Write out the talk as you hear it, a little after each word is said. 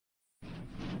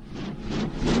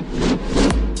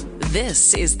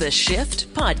This is the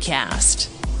Shift Podcast.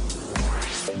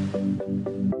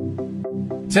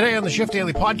 Today on the Shift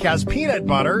Daily Podcast, peanut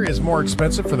butter is more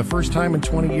expensive for the first time in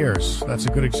 20 years. That's a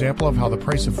good example of how the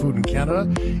price of food in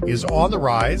Canada is on the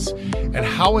rise. And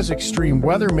how is extreme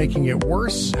weather making it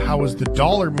worse? How is the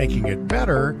dollar making it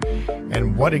better?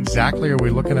 And what exactly are we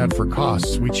looking at for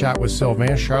costs? We chat with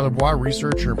Sylvain Charlebois,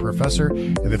 researcher and professor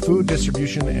in the food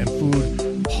distribution and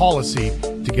food policy,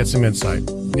 to get some insight.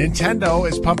 Nintendo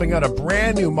is pumping out a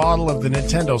brand new model of the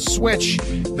Nintendo Switch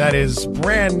that is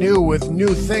brand new with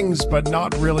new things, but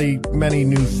not really many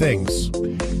new things.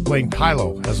 Blaine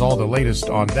Kylo has all the latest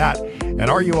on that. And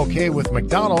are you okay with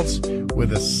McDonald's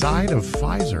with a side of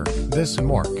Pfizer? This and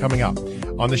more coming up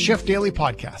on the Shift Daily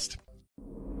Podcast.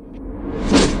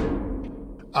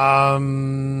 Are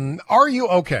you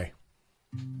okay?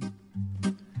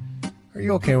 Are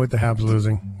you okay with the Habs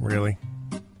losing? Really?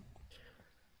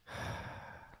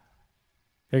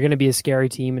 They're going to be a scary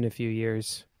team in a few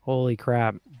years. Holy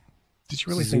crap. Did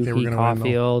you really think they were going to win?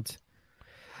 Caulfield.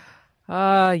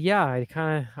 Yeah, I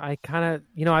kind of,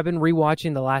 I've been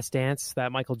rewatching The Last Dance,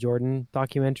 that Michael Jordan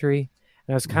documentary.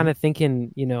 And I was kind of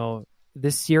thinking,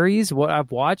 this series, what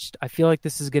I've watched, I feel like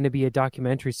this is going to be a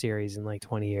documentary series in like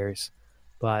 20 years.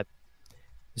 But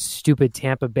the stupid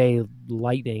Tampa Bay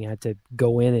Lightning had to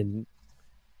go in and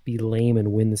be lame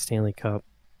and win the Stanley Cup.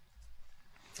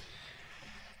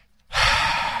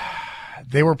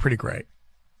 They were pretty great.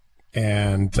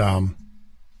 And,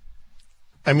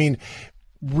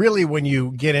 really, when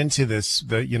you get into this,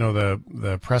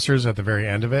 the pressers at the very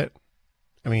end of it,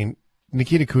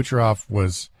 Nikita Kucherov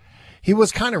was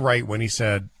kind of right when he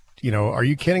said, are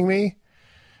you kidding me?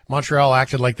 Montreal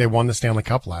acted like they won the Stanley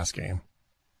Cup last game.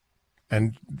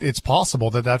 And it's possible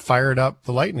that fired up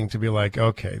the Lightning to be like,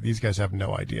 okay, these guys have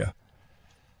no idea.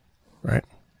 Right?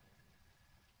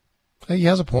 He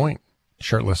has a point.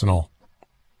 Shirtless and all.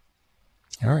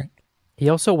 All right. He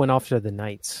also went off to the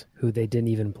Knights, who they didn't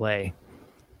even play.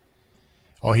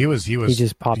 Oh, he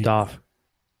just popped off.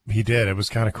 He did. It was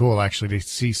kind of cool, actually, to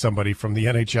see somebody from the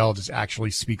NHL just actually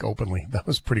speak openly. That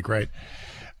was pretty great.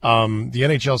 The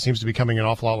NHL seems to be becoming an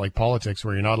awful lot like politics,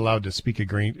 where you're not allowed to speak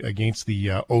against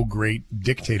the great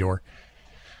dictator.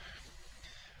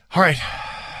 All right.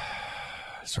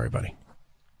 Sorry, buddy.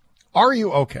 Are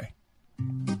you okay?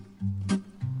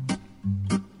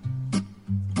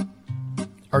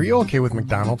 Are you okay with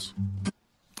McDonald's?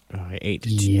 I ate.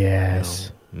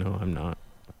 Yes. No, I'm not.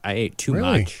 I ate too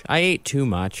much. I ate too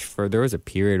much. There was a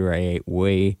period where I ate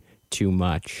way too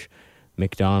much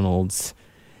McDonald's.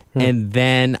 And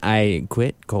then I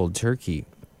quit cold turkey.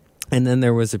 And then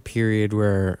there was a period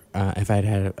where if I'd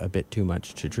had a bit too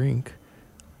much to drink,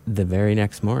 the very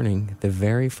next morning, the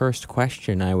very first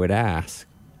question I would ask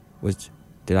was,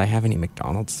 did I have any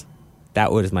McDonald's?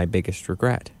 That was my biggest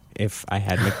regret. If I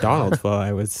had McDonald's while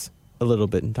I was a little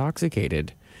bit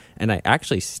intoxicated. And I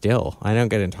actually I don't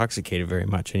get intoxicated very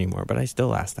much anymore, but I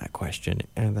still ask that question,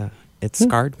 and it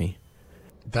scarred me.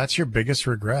 That's your biggest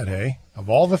regret, eh? Of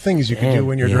all the things you can do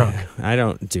when you're drunk. I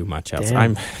don't do much else.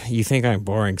 You think I'm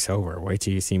boring sober. Wait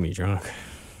till you see me drunk.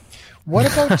 What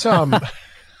about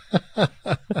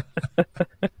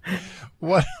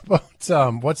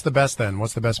what's the best then?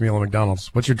 What's the best meal at McDonald's?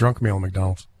 What's your drunk meal at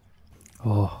McDonald's?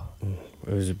 Oh,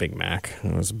 it was a Big Mac.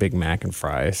 It was a Big Mac and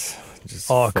fries.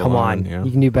 Come on.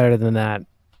 You can do better than that.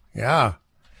 Yeah.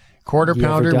 Quarter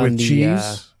pounder with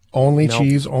cheese, only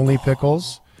cheese, only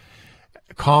pickles.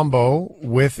 Combo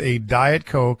with a Diet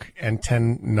Coke and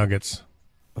 10 nuggets.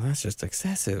 Well, that's just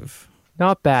excessive.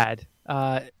 Not bad.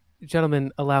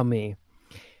 Gentlemen, allow me.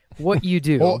 What you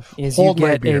do is you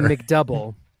get a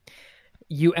McDouble.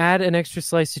 You add an extra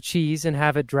slice of cheese and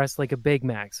have it dressed like a Big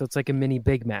Mac. So it's like a mini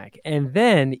Big Mac. And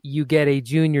then you get a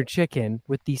junior chicken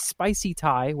with the spicy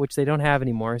Thai, which they don't have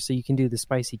anymore. So you can do the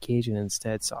spicy Cajun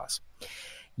instead sauce.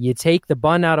 You take the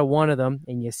bun out of one of them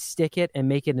and you stick it and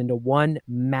make it into one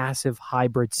massive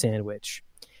hybrid sandwich.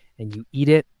 And you eat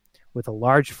it with a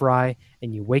large fry,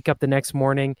 and you wake up the next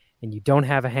morning and you don't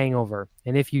have a hangover.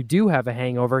 And if you do have a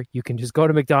hangover, you can just go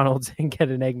to McDonald's and get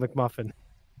an Egg McMuffin.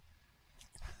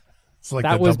 Like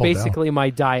that was basically my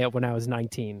diet when I was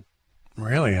 19.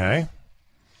 Really, hey?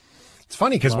 It's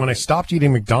funny because when I stopped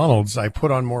eating McDonald's, I put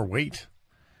on more weight.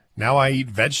 Now I eat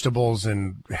vegetables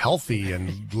and healthy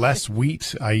and less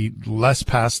wheat. I eat less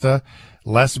pasta,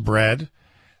 less bread.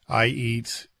 I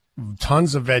eat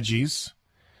tons of veggies,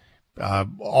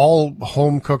 all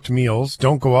home-cooked meals.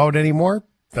 Don't go out anymore.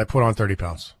 I put on 30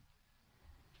 pounds.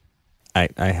 I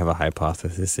have a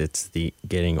hypothesis. It's the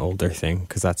getting older thing,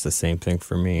 because that's the same thing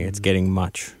for me. It's getting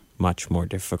much, much more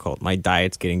difficult. My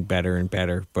diet's getting better and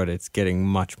better, but it's getting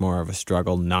much more of a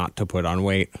struggle not to put on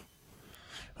weight.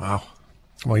 Wow.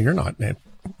 Well, you're not.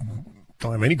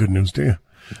 Don't have any good news, do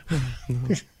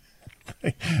you?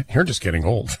 You're just getting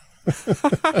old.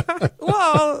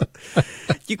 Well,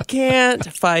 you can't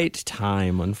fight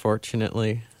time,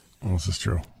 unfortunately. This is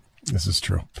true. This is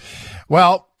true.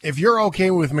 Well, if you're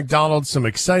okay with McDonald's, some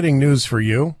exciting news for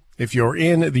you. If you're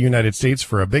in the United States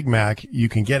for a Big Mac, you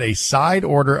can get a side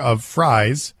order of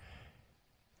fries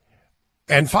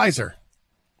and Pfizer.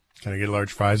 Can I get a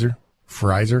large Pfizer?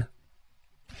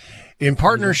 In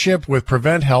partnership with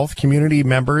Prevent Health, community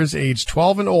members aged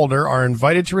 12 and older are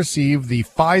invited to receive the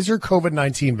Pfizer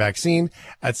COVID-19 vaccine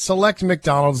at select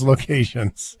McDonald's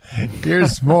locations.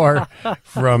 Here's more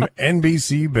from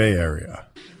NBC Bay Area.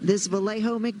 This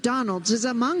Vallejo McDonald's is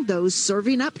among those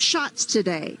serving up shots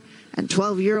today. And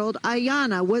 12-year-old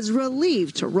Ayana was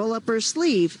relieved to roll up her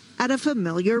sleeve at a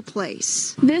familiar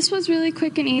place. This was really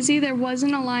quick and easy. There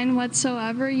wasn't a line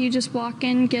whatsoever. You just walk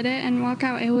in, get it, and walk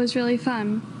out. It was really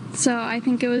fun. So I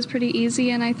think it was pretty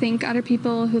easy, and I think other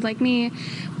people who, like me,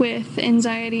 with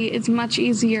anxiety, it's much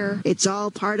easier. It's all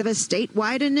part of a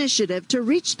statewide initiative to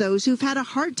reach those who've had a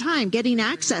hard time getting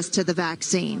access to the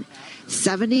vaccine.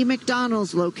 70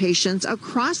 McDonald's locations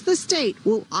across the state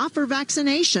will offer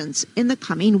vaccinations in the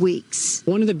coming weeks.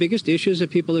 One of the biggest issues that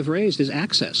people have raised is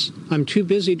access. I'm too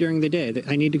busy during the day.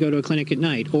 I need to go to a clinic at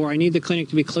night, or I need the clinic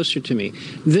to be closer to me.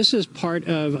 This is part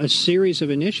of a series of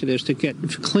initiatives to get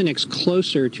clinics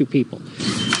closer to people.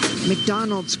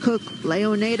 McDonald's cook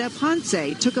Leoneda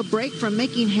Ponce took a break from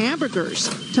making hamburgers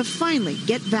to finally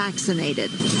get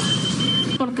vaccinated.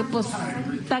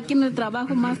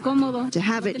 To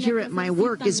have it here at my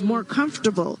work is more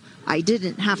comfortable. I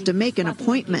didn't have to make an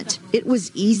appointment. It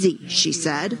was easy, she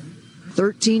said.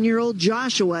 13-year-old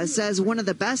Joshua says one of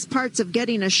the best parts of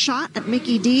getting a shot at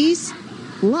Mickey D's,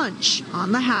 lunch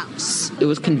on the house. It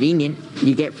was convenient.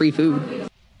 You get free food.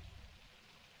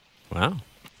 Wow.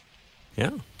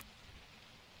 Yeah.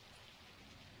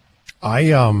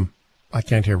 I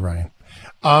can't hear Ryan.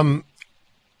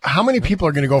 How many people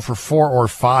are going to go for 4 or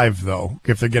 5 though,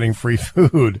 if they're getting free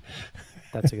food?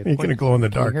 That's a good point. You're going to glow in the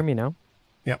dark. Can you hear me now?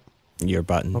 Yep. Your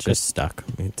button just stuck.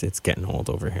 It's getting old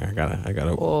over here. I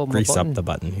gotta grease up the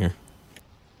button here.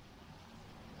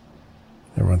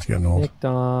 Everyone's getting old.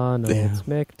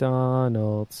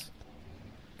 McDonald's.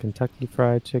 Kentucky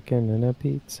Fried Chicken and a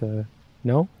pizza.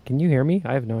 No? Can you hear me?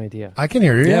 I have no idea. I can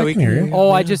hear you. Yeah, we can hear you.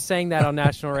 Oh, I just sang that on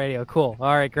national radio. Cool.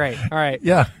 All right, great. All right.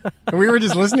 Yeah. We were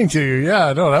just listening to you.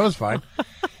 Yeah, no, that was fine.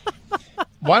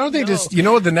 Why don't they just, you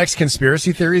know what the next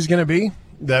conspiracy theory is going to be?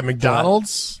 That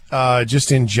McDonald's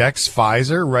just injects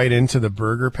Pfizer right into the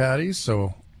burger patties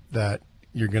so that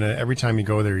you're going to, every time you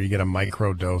go there, you get a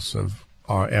micro dose of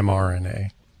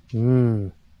mRNA.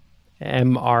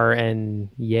 mRNA.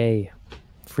 Yay.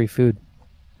 Free food.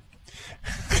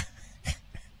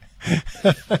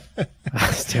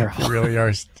 That's terrible.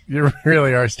 You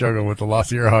really are struggling with the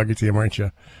loss of your hockey team, aren't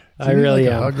you? I really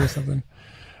am. A hug or something?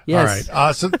 Yes. All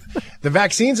right. So the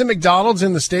vaccines at McDonald's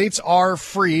in the States are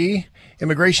free.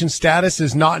 Immigration status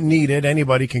is not needed.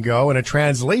 Anybody can go, and a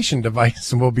translation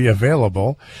device will be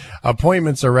available.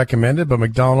 Appointments are recommended, but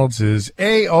McDonald's is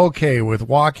A-OK with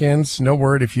walk-ins. No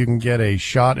word if you can get a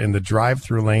shot in the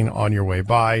drive-through lane on your way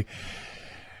by.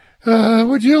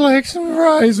 Would you like some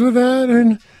fries with that?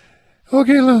 And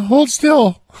okay, hold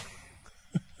still.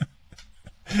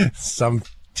 Some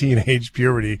teenage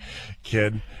puberty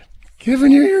kid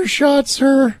giving you your shot,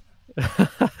 sir.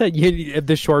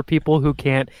 The short people who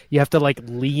can't, you have to like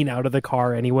lean out of the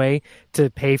car anyway to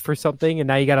pay for something, and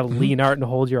now you got to lean out and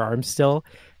hold your arm still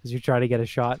as you're trying to get a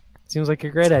shot. Seems like a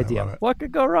great idea. What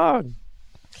could go wrong?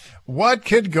 What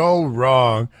could go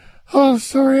wrong? Oh,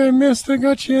 sorry, I missed. I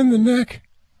got you in the neck.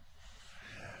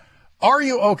 Are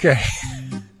you okay?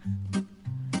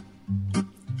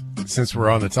 Since we're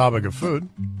on the topic of food,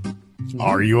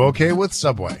 are you okay with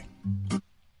Subway?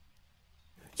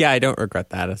 Yeah, I don't regret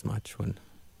that as much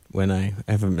when I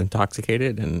am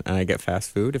intoxicated and I get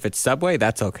fast food. If it's Subway,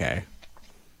 that's okay.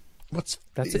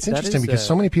 It's interesting because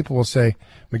so many people will say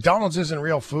McDonald's isn't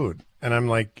real food, and I'm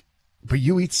like, but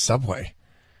you eat Subway.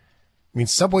 I mean,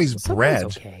 Subway's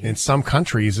bread in some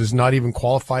countries is not even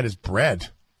qualified as bread.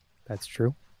 That's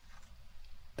true.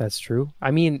 That's true.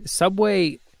 I mean,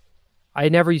 Subway, I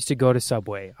never used to go to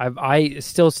Subway. I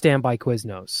still stand by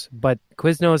Quiznos, but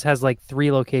Quiznos has like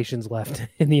 3 locations left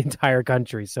in the entire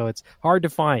country, so it's hard to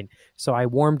find. So I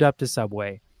warmed up to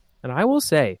Subway. And I will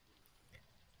say,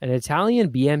 an Italian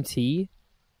BMT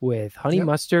with honey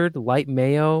mustard, light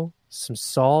mayo, some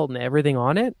salt, and everything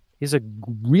on it is a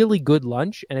really good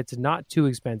lunch, and it's not too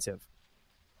expensive.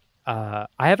 I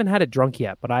haven't had it drunk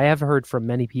yet, but I have heard from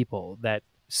many people that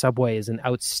Subway is an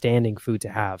outstanding food to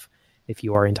have if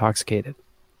you are intoxicated.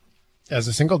 As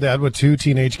a single dad with 2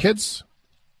 teenage kids,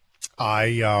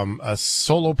 a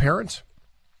solo parent,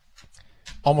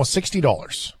 almost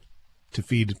 $60 to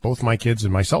feed both my kids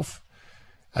and myself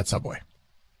at Subway.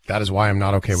 That is why I'm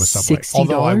not okay with Subway. $60?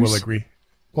 Although I will agree.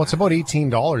 Well, it's about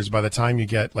 $18 by the time you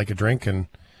get like a drink and,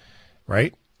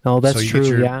 right? Oh, that's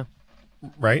true, yeah.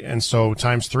 Right? And so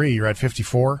times 3, you're at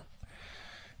 54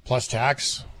 plus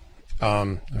tax.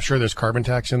 I'm sure there's carbon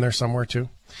tax in there somewhere too.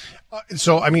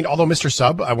 So, I mean, although Mr.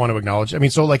 Sub, I want to acknowledge, I mean,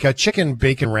 so like a chicken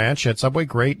bacon ranch at Subway,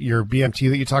 great. Your BMT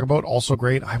that you talk about, also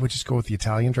great. I would just go with the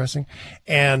Italian dressing.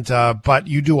 And, but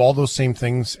you do all those same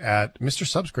things at Mr.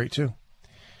 Sub's, great too.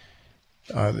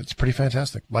 It's pretty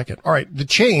fantastic. Like it. All right. The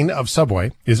chain of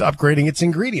Subway is upgrading its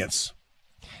ingredients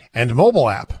and mobile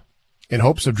app in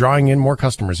hopes of drawing in more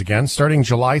customers again. Starting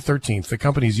July 13th, the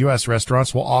company's U.S.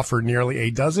 restaurants will offer nearly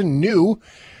a dozen new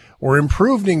or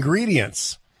improved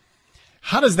ingredients.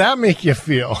 How does that make you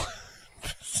feel?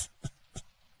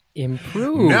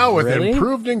 Improved. Now with really?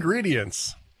 improved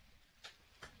ingredients.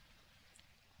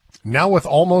 Now with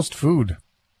almost food.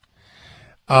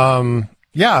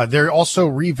 Yeah, they're also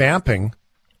revamping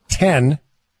 10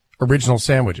 original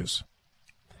sandwiches.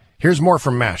 Here's more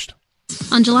from Mashed.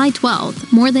 On July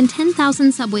 12th, more than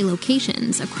 10,000 Subway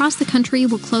locations across the country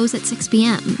will close at 6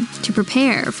 p.m. to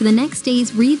prepare for the next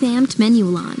day's revamped menu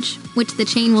launch, which the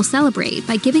chain will celebrate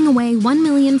by giving away 1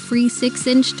 million free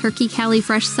 6-inch Turkey Cali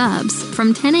Fresh subs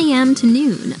from 10 a.m. to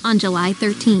noon on July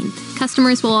 13th.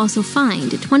 Customers will also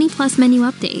find 20-plus menu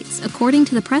updates, according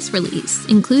to the press release,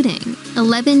 including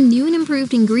 11 new and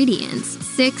improved ingredients,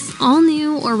 6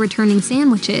 all-new or returning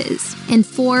sandwiches, and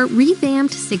 4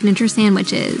 revamped signature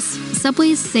sandwiches.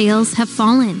 Subway's sales have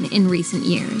fallen in recent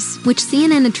years, which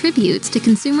CNN attributes to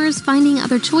consumers finding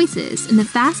other choices in the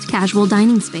fast casual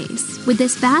dining space. With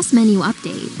this vast menu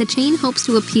update, the chain hopes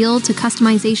to appeal to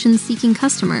customization-seeking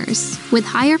customers with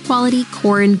higher quality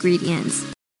core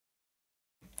ingredients.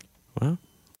 Well,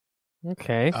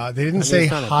 okay. They didn't say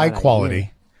high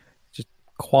quality. Just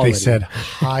quality. They said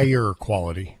higher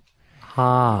quality.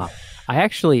 I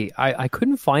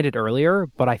couldn't find it earlier,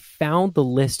 but I found the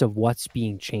list of what's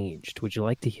being changed. Would you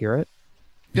like to hear it?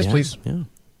 Yes, please. Yeah.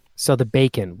 So the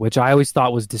bacon, which I always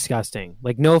thought was disgusting.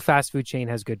 Like no fast food chain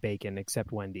has good bacon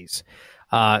except Wendy's.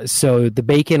 So the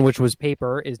bacon, which was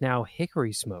paper, is now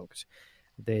hickory smoked.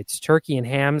 It's turkey and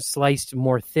ham sliced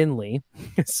more thinly.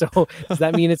 So does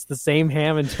that mean it's the same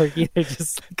ham and turkey? They're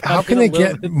just how can they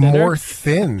get more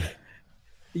thin?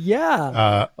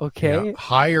 Yeah. Okay. Yeah.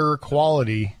 Higher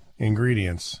quality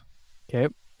ingredients.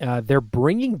 Okay. They're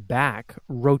bringing back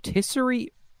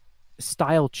rotisserie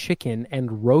style chicken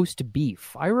and roast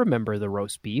beef. I remember the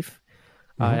roast beef.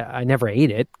 I never ate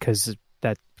it because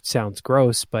that sounds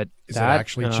gross. But is it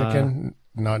actually chicken,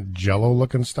 not Jell-O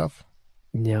looking stuff?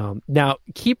 No. Now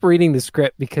keep reading the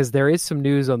script because there is some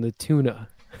news on the tuna.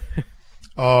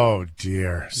 Oh,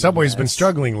 dear. Subway's been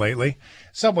struggling lately.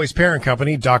 Subway's parent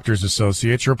company, Doctors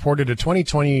Associates, reported a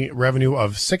 2020 revenue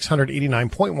of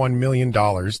 $689.1 million,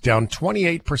 down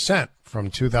 28% from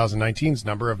 2019's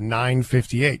number of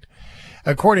 $958,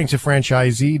 according to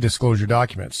franchisee disclosure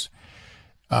documents.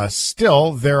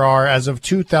 Still, there are, as of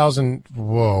 2000...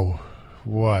 Whoa,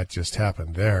 what just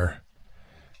happened there?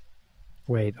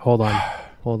 Wait, hold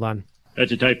on.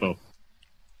 That's a typo.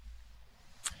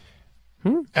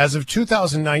 As of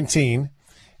 2019,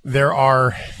 there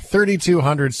are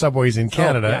 3,200 Subways in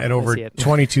Canada and over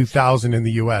 22,000 in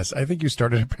the U.S. I think you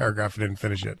started a paragraph and didn't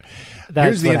finish it.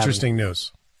 Here's the interesting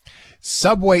news.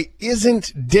 Subway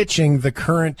isn't ditching the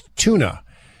current tuna,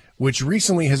 which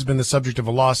recently has been the subject of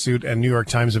a lawsuit and New York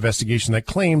Times investigation that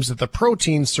claims that the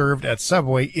protein served at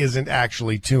Subway isn't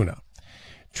actually tuna.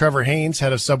 Trevor Haynes,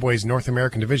 head of Subway's North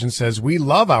American division, says, "We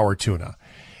love our tuna.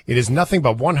 It is nothing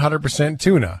but 100%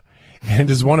 tuna.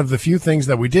 And it is one of the few things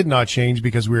that we did not change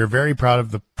because we are very proud of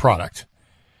the product."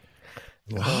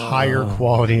 Higher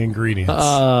quality ingredients.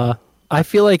 I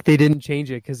feel like they didn't change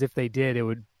it because if they did, it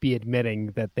would be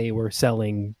admitting that they were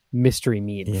selling mystery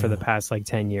meat for the past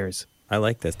 10 years. I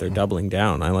like this. They're doubling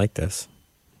down. I like this.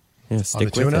 Yeah,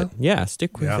 stick with tuna? it. Yeah,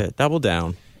 stick with it. Double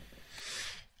down.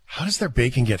 How does their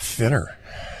bacon get thinner?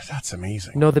 That's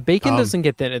amazing. No, the bacon doesn't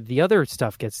get thinner. The other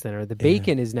stuff gets thinner. The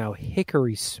bacon is now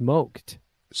hickory smoked.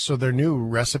 So their new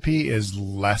recipe is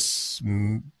less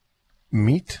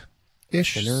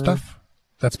meat-ish stuff?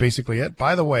 That's basically it.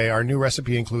 By the way, our new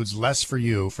recipe includes less for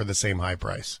you for the same high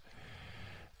price.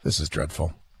 This is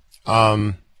dreadful.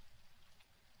 It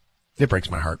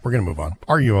breaks my heart. We're going to move on.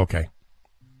 Are you okay?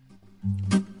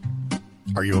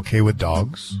 Are you okay with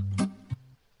dogs?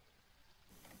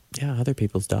 Yeah, other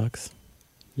people's dogs.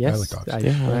 Yes, I like dogs.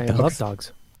 I love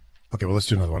dogs. Okay, well, let's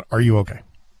do another one. Are you okay?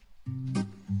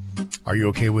 Are you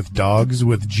okay with dogs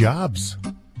with jobs?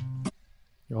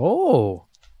 Oh.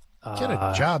 Get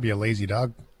a job, you lazy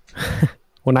dog.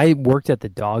 When I worked at the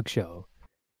dog show,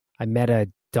 I met a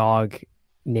dog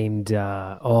named,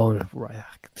 I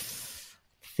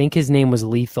think his name was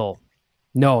Lethal.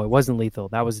 No, it wasn't Lethal.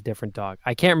 That was a different dog.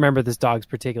 I can't remember this dog's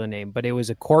particular name, but it was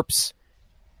a corpse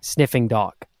sniffing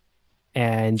dog.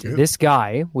 And this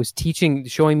guy was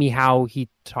showing me how he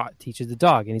teaches the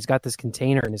dog. And he's got this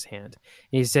container in his hand.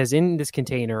 And he says, in this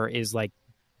container is like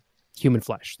human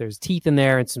flesh. There's teeth in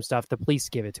there and some stuff. The police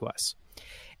give it to us.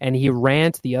 And he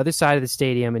ran to the other side of the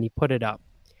stadium and he put it up.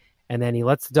 And then he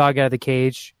lets the dog out of the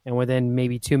cage. And within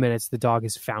maybe 2 minutes, the dog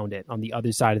has found it on the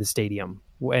other side of the stadium.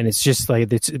 And it's just like,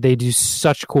 they do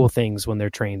such cool things when they're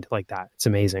trained like that. It's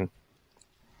amazing.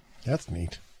 That's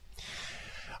neat.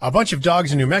 A bunch of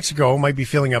dogs in New Mexico might be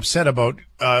feeling upset about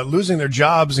losing their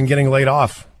jobs and getting laid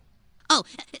off. Oh,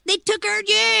 they took our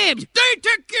jobs! They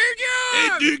took your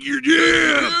job! They took your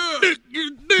job! Took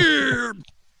your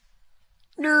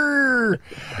job!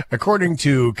 According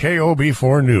to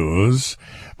KOB4 News,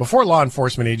 before law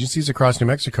enforcement agencies across New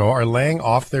Mexico are laying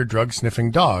off their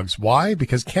drug-sniffing dogs. Why?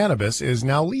 Because cannabis is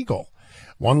now legal.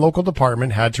 One local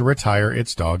department had to retire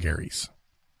its dog Aries.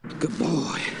 Good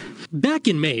boy. Back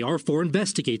in May, our 4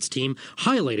 Investigates team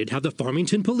highlighted how the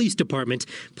Farmington Police Department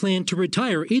planned to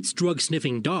retire its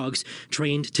drug-sniffing dogs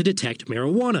trained to detect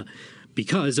marijuana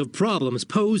because of problems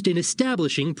posed in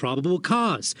establishing probable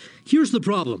cause. Here's the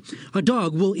problem. A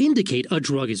dog will indicate a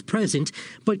drug is present,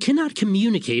 but cannot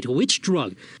communicate which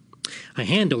drug. A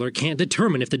handler can't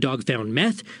determine if the dog found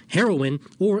meth, heroin,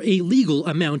 or a legal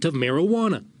amount of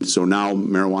marijuana. So now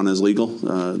marijuana is legal.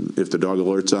 If the dog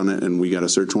alerts on it and we got a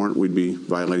search warrant, we'd be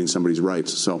violating somebody's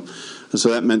rights. So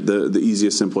that meant the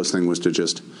easiest, simplest thing was to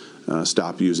just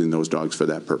stop using those dogs for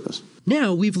that purpose.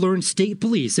 Now we've learned state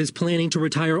police is planning to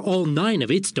retire all 9 of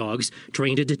its dogs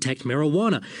trained to detect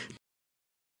marijuana.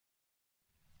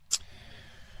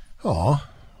 Aw.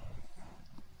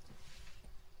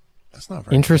 That's not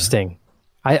very interesting.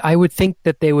 I would think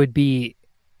that they would be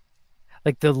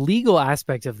like, the legal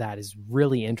aspect of that is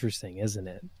really interesting, isn't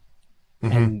it?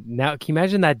 Mm-hmm. And now, can you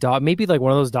imagine that dog? Maybe like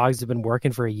one of those dogs have been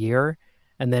working for a year,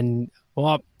 and then,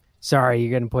 well, sorry,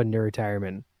 you're getting put into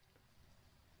retirement.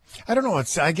 I don't know.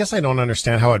 I guess I don't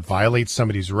understand how it violates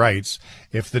somebody's rights.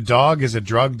 If the dog is a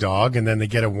drug dog and then they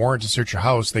get a warrant to search your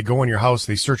house, they go in your house,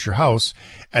 they search your house,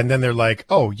 and then they're like,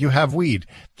 oh, you have weed.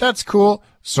 That's cool.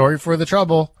 Sorry for the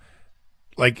trouble.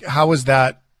 Like, how is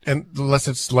that? And unless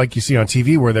it's like you see on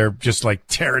TV where they're just like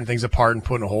tearing things apart and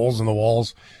putting holes in the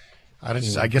walls. I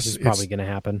guess it's probably going to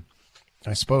happen.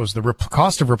 I suppose the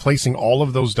cost of replacing all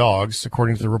of those dogs,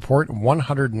 according to the report,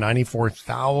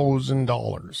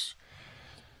 $194,000.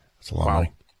 That's a lot of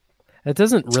money. That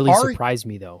doesn't really surprise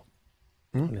me, though.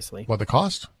 Honestly, what, the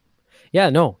cost?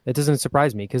 Yeah, no, it doesn't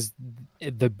surprise me because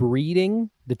the breeding,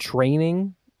 the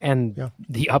training, and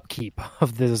the upkeep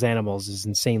of those animals is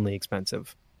insanely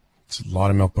expensive. It's a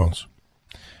lot of milk bones.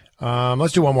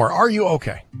 Let's do one more. Are you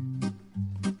okay?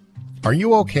 Are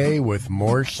you okay with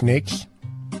more snakes?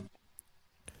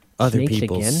 Other Snakes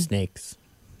people's again? snakes.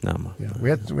 No, yeah, we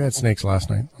had snakes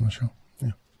last night on the show.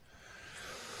 Yeah.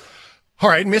 All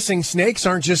right, missing snakes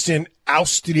aren't just in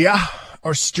Australia.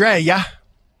 Straya.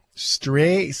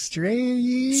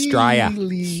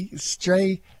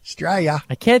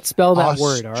 I can't spell that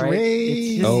word, all right?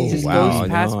 It just goes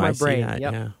past my brain.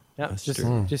 That, Yep.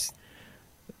 Just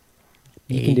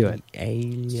you can do it.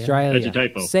 Australia. That's a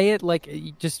typo. Say it like,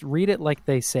 just read it like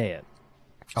they say it.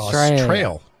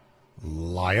 Australia.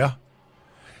 Liar.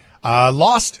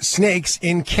 Lost snakes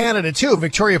in Canada, too.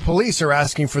 Victoria police are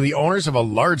asking for the owners of a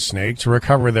large snake to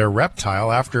recover their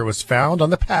reptile after it was found on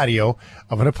the patio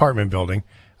of an apartment building.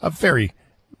 A very,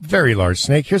 very large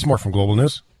snake. Here's more from Global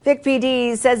News. Vic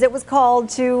PD says it was called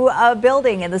to a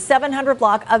building in the 700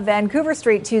 block of Vancouver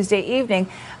Street Tuesday evening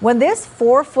when this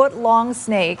 4-foot-long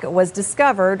snake was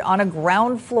discovered on a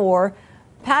ground floor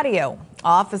patio.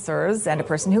 Officers and a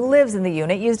person who lives in the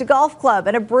unit used a golf club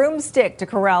and a broomstick to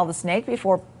corral the snake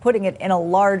before putting it in a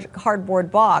large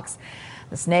cardboard box.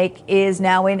 The snake is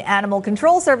now in Animal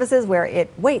Control Services, where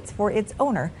it waits for its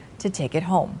owner to take it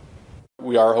home.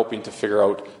 We are hoping to figure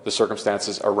out the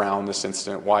circumstances around this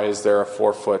incident. Why is there a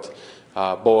 4-foot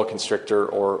boa constrictor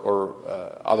or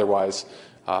otherwise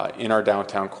in our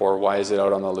downtown core? Why is it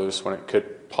out on the loose when it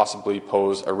could possibly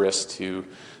pose a risk to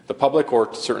the public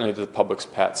or certainly to the public's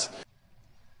pets?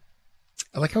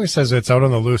 I like how he says it's out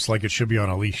on the loose like it should be on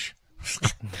a leash.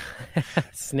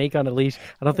 Snake on a leash.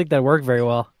 I don't think that worked very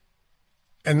well.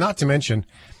 And not to mention,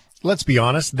 let's be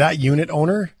honest, that unit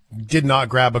owner did not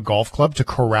grab a golf club to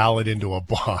corral it into a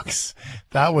box.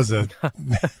 That was an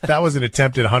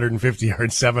attempted 150-yard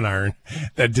 7-iron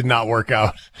that did not work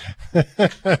out.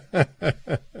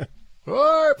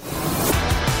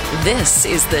 This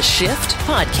is the Shift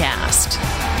Podcast.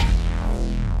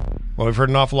 Well, we've heard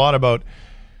an awful lot about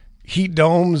heat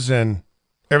domes and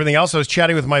everything else. I was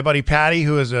chatting with my buddy Patty,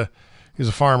 who's a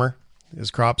farmer.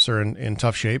 His crops are in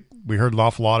tough shape. We heard an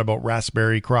awful lot about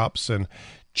raspberry crops and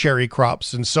cherry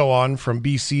crops and so on from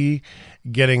BC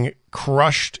getting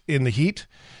crushed in the heat.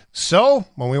 So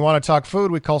when we want to talk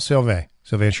food, we call Sylvain.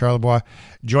 Sylvain Charlebois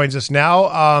joins us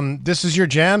now. This is your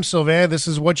jam, Sylvain. This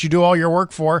is what you do all your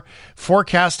work for,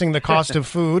 forecasting the cost of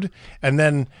food. And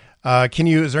then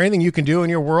is there anything you can do in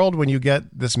your world when you get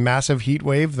this massive heat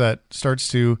wave that starts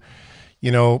to,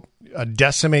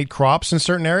 decimate crops in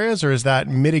certain areas, or is that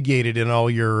mitigated in all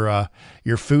your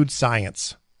food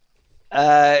science?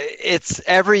 It's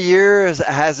every year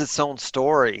has its own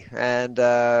story, and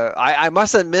I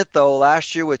must admit though,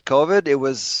 last year with COVID, it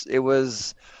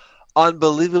was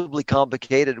unbelievably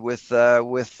complicated with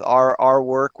our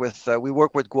work. We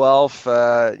work with Guelph,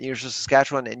 University of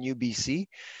Saskatchewan, and UBC,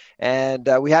 and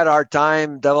we had a hard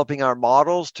time developing our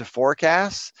models to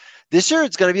forecast. This year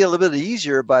it's going to be a little bit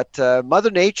easier, but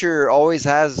Mother Nature always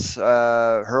has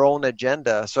her own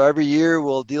agenda. So every year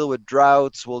we'll deal with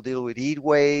droughts, we'll deal with heat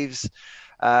waves,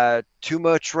 too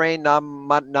much rain, not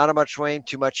enough rain,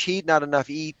 too much heat, not enough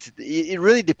heat. It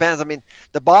really depends. I mean,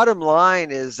 the bottom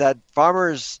line is that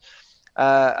farmers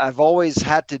have always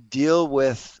had to deal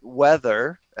with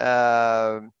weather,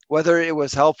 whether it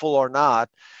was helpful or not.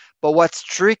 But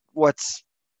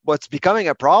what's becoming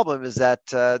a problem is that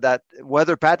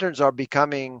weather patterns are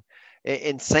becoming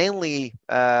insanely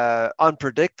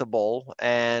unpredictable,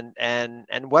 and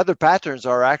weather patterns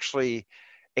are actually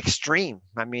extreme.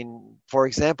 I mean, for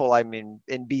example, in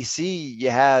BC, you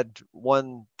had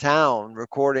one town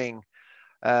recording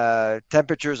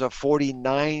temperatures of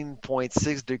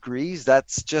 49.6 degrees.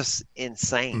 That's just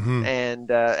insane. Mm-hmm.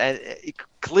 And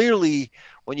clearly,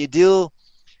 when you deal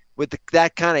with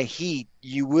that kind of heat,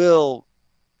 you will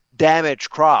damage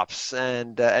crops,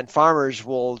 and farmers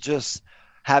will just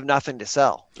have nothing to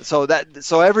sell. So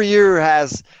every year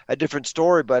has a different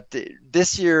story, but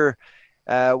this year,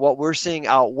 what we're seeing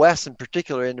out west, in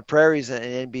particular in the prairies and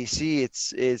in BC,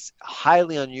 it's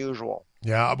highly unusual.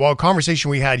 Yeah, well, a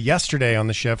conversation we had yesterday on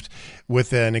the shift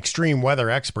with an extreme weather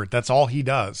expert. That's all he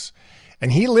does,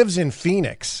 and he lives in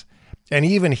Phoenix, and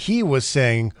even he was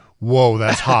saying, "Whoa,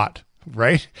 that's hot."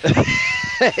 Right?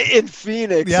 In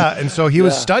Phoenix. Yeah, and so he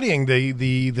was studying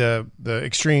the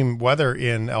extreme weather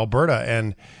in Alberta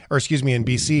in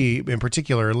BC, in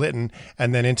particular Lytton,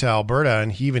 and then into Alberta,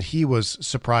 and he was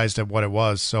surprised at what it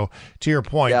was. So to your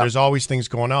point, there's always things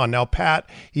going on. Now Pat,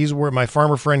 my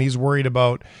farmer friend, he's worried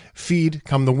about feed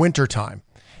come the winter time.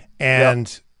 And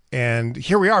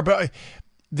here we are, but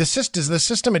does the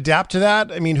system adapt to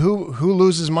that? I mean, who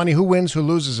loses money, who wins, who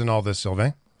loses in all this,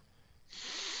 Sylvain?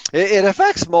 It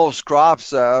affects most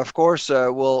crops. Of course,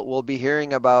 we'll be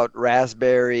hearing about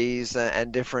raspberries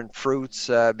and different fruits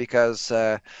because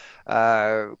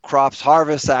crops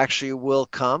harvest actually will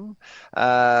come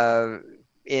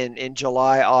in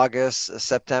July, August,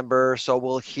 September. So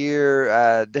we'll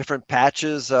hear different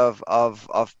patches of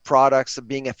products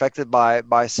being affected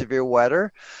by severe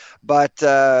weather. But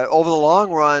over the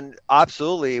long run,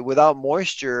 absolutely, without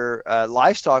moisture,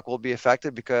 livestock will be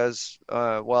affected because,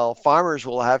 farmers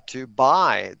will have to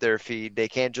buy their feed. They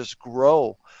can't just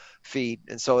grow feed.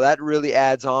 And so that really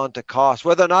adds on to cost.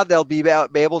 Whether or not they'll be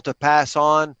able to pass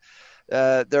on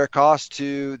their cost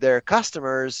to their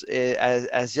customers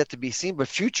as yet to be seen. But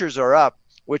futures are up,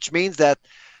 which means that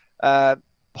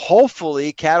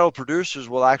hopefully cattle producers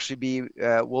will actually be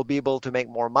able to make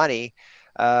more money.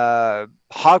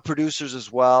 Hog producers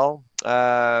as well.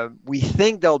 We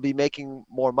think they'll be making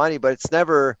more money, but it's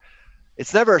never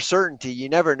a certainty. You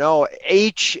never know.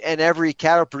 Each and every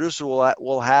cattle producer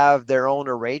will have their own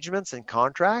arrangements and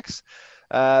contracts.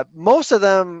 Most of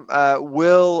them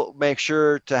will make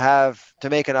sure to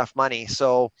make enough money.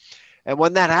 So, and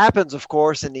when that happens, of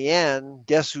course, in the end,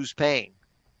 guess who's paying?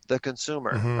 The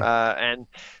consumer. Mm-hmm. And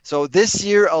so this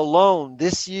year alone,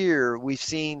 we've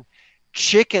seen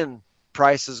chicken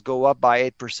prices go up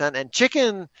by 8%, and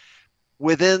chicken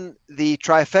within the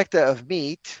trifecta of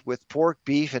meat with pork,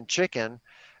 beef, and chicken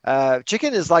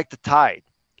is like the tide.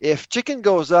 If chicken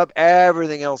goes up,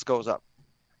 everything else goes up.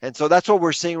 And so that's what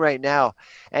we're seeing right now.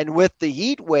 And with the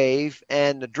heat wave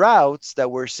and the droughts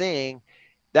that we're seeing,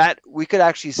 that we could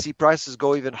actually see prices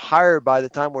go even higher by the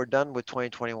time we're done with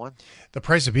 2021. The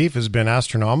price of beef has been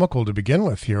astronomical to begin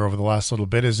with here over the last little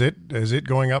bit. Is it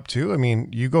going up too? I mean,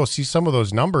 you go see some of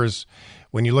those numbers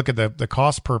when you look at the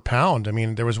cost per pound. I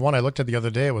mean, there was one I looked at the other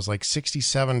day. It was like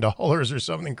 $67 or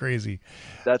something crazy.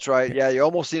 That's right. Yeah, you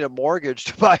almost need a mortgage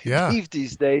to buy beef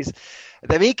these days.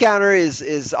 The meat counter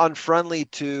is unfriendly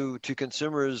to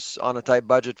consumers on a tight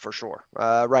budget for sure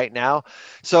right now.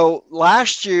 So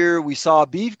last year we saw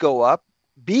beef go up.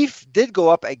 Beef did go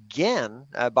up again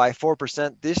by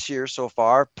 4% this year so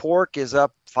far. Pork is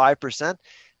up 5%.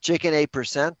 Chicken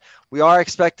 8%. We are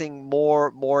expecting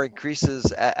more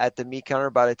increases at the meat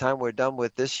counter by the time we're done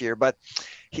with this year. But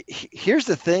here's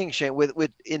the thing, Shane,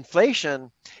 with inflation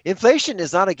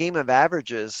is not a game of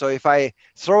averages. So if I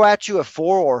throw at you a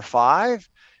 4 or 5,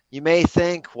 you may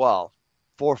think, well,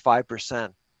 4 or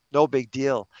 5%, no big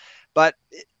deal. But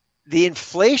the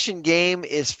inflation game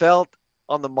is felt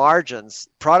on the margins,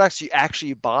 products you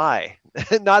actually buy,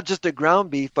 not just the ground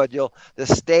beef, but the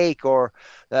steak or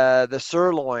the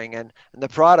sirloin and the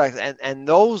product, and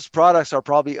those products are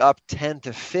probably up 10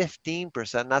 to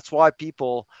 15%. That's why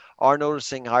people are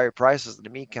noticing higher prices at the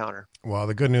meat counter. Well,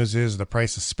 the good news is the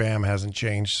price of Spam hasn't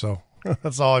changed, so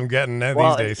that's all I'm getting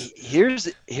these days.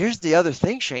 Here's the other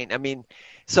thing, Shane. I mean,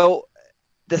 so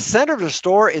the center of the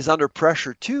store is under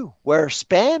pressure too, where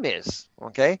Spam is.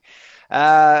 Okay.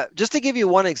 Just to give you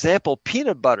one example,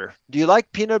 peanut butter. Do you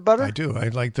like peanut butter? I do. I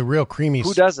like the real creamy,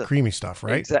 creamy stuff,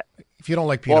 right? Exactly. If you don't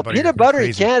like peanut butter, peanut butter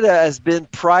in Canada has been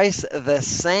priced the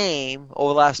same over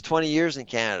the last 20 years in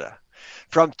Canada.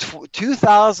 From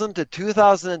 2000 to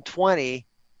 2020,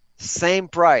 same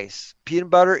price. Peanut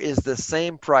butter is the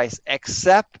same price,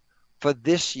 except for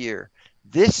this year.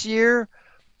 This year,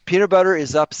 peanut butter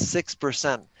is up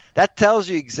 6%. That tells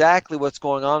you exactly what's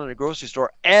going on in the grocery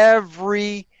store.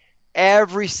 Every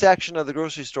section of the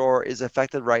grocery store is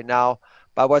affected right now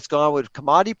by what's going on with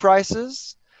commodity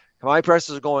prices. Commodity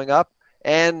prices are going up,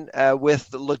 and with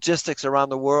the logistics around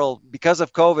the world because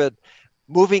of COVID,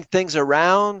 moving things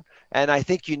around. And I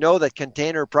think you know that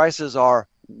container prices are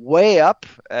way up.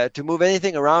 To move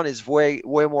anything around is way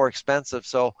more expensive.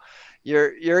 So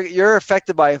you're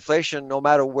affected by inflation no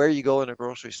matter where you go in a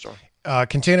grocery store.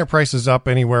 Container prices up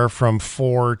anywhere from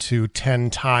 4 to 10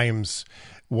 times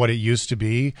what it used to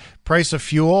be. Price of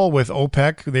fuel with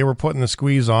OPEC, they were putting the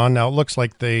squeeze on. Now it looks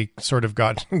like they sort of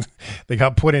got they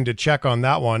got put into check on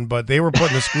that one, but they were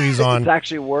putting the squeeze on. It's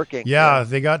actually working. Yeah,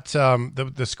 they got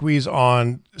the squeeze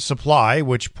on supply,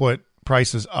 which put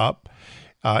prices up.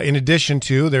 In addition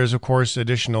to, there's of course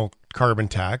additional carbon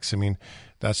tax. I mean,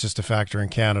 that's just a factor in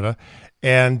Canada,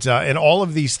 and all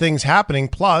of these things happening.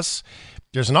 Plus,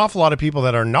 there's an awful lot of people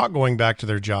that are not going back to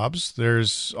their jobs.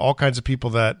 There's all kinds of people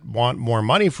that want more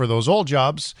money for those old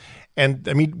jobs. And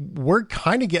I mean, we're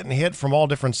kind of getting hit from all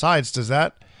different sides. Does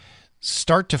that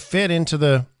start to fit into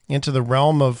the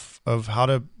realm of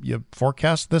how you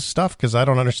forecast this stuff? Because I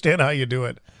don't understand how you do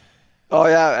it. Oh,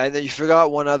 yeah. And then you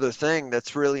forgot one other thing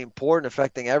that's really important,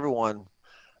 affecting everyone.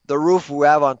 The roof we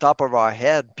have on top of our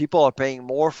head. People are paying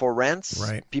more for rents.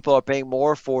 Right. People are paying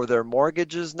more for their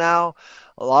mortgages now.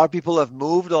 A lot of people have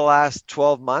moved the last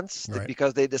 12 months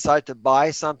because they decide to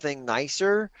buy something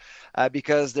nicer,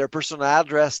 because their personal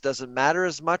address doesn't matter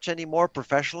as much anymore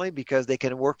professionally because they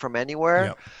can work from anywhere.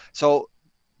 Yep. So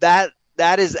that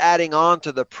is adding on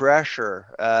to the pressure.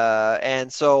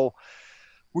 And so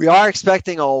we are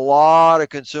expecting a lot of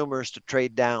consumers to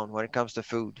trade down when it comes to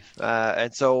food.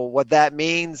 And so what that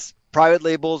means, private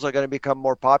labels are going to become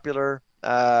more popular.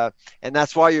 And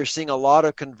that's why you're seeing a lot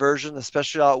of conversion,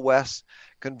 especially out west,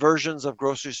 conversions of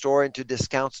grocery store into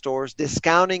discount stores.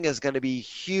 Discounting is going to be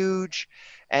huge,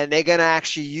 and they're going to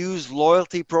actually use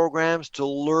loyalty programs to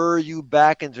lure you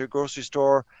back into your grocery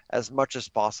store as much as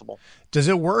possible. Does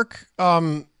it work,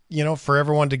 for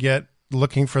everyone to get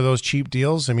looking for those cheap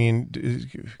deals? I mean,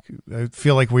 I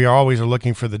feel like we always are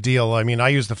looking for the deal. I mean, I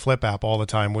use the Flip app all the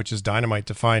time, which is dynamite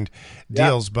to find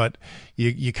deals, but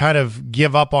you kind of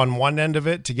give up on one end of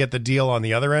it to get the deal on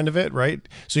the other end of it, right?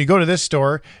 So you go to this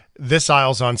store, this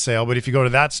aisle's on sale, but if you go to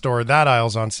that store, that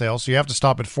aisle's on sale. So you have to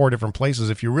stop at 4 different places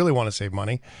if you really want to save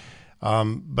money.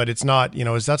 But it's not,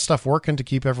 is that stuff working to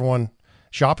keep everyone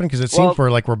shopping? Because it seems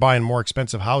like we're buying more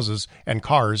expensive houses and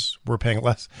cars. We're paying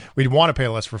less. We'd want to pay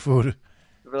less for food.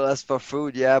 Less for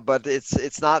food, yeah, but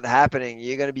it's not happening.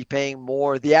 You're going to be paying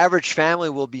more. The average family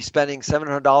will be spending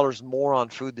 $700 more on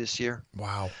food this year.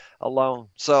 Wow. Alone.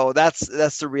 So that's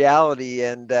the reality.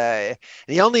 And the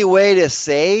only way to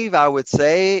save, I would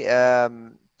say,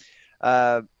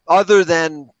 other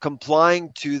than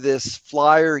complying to this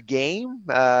flyer game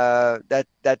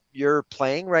that you're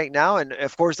playing right now, and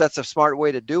of course that's a smart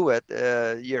way to do it.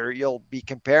 You'll be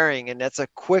comparing, and that's a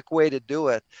quick way to do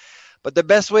it. But the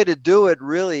best way to do it,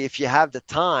 really, if you have the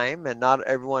time, and not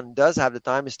everyone does have the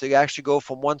time, is to actually go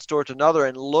from one store to another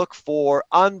and look for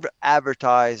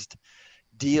unadvertised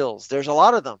deals. There's a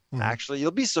lot of them, actually. You'll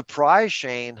be surprised,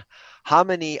 Shane, how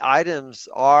many items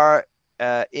are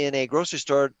in a grocery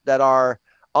store that are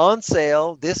on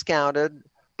sale, discounted,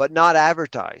 but not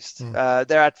advertised.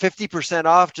 They're at 50%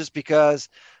 off just because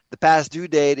the past due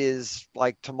date is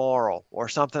like tomorrow or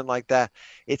something like that.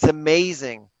 It's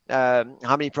amazing how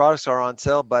many products are on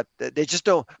sale, but they just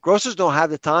don't. Grocers don't have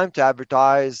the time to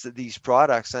advertise these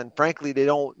products, and frankly, they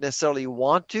don't necessarily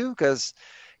want to, because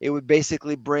it would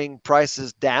basically bring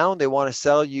prices down. They want to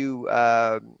sell you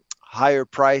higher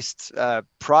priced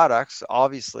products,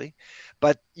 obviously.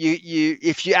 But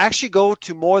if you actually go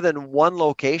to more than one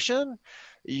location,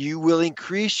 you will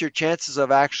increase your chances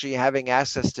of actually having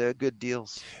access to good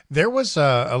deals. There was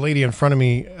a lady in front of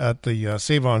me at the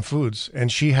Save On Foods,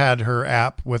 and she had her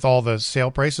app with all the sale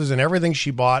prices, and everything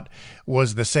she bought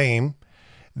was the same.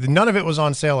 None of it was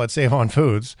on sale at Save On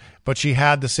Foods, but she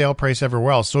had the sale price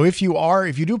everywhere else. So if you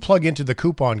do plug into the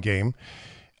coupon game,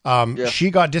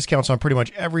 she got discounts on pretty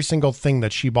much every single thing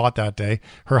that she bought that day.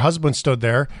 Her husband stood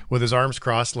there with his arms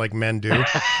crossed like men do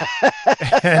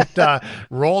and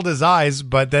rolled his eyes.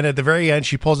 But then at the very end,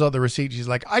 she pulls out the receipt. She's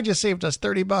like, I just saved us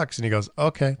 $30. And he goes,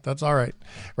 okay, that's all right.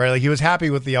 Right. Like, he was happy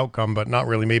with the outcome, but not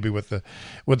really maybe with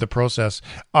the process.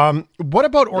 What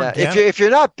about organic? If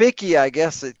you're not picky, I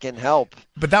guess it can help.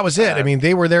 But that was it. I mean,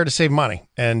 they were there to save money,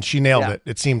 and she nailed it,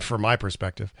 it seemed, from my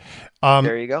perspective.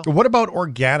 There you go. What about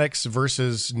organics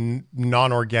versus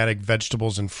non-organic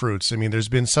vegetables and fruits? I mean, there's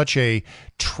been such a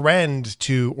trend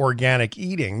to organic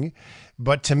eating,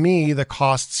 but to me, the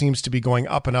cost seems to be going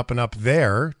up and up and up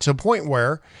there, to a point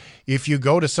where if you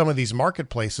go to some of these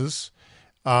marketplaces,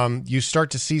 you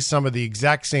start to see some of the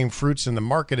exact same fruits in the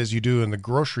market as you do in the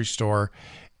grocery store.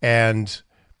 And,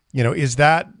 you know, is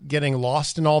that getting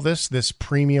lost in all this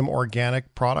premium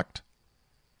organic product?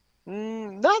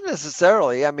 Not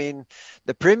necessarily. I mean,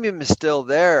 the premium is still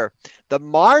there. The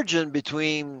margin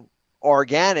between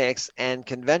organics and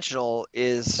conventional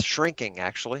is shrinking,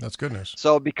 actually. That's good news.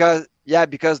 So because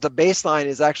the baseline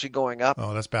is actually going up.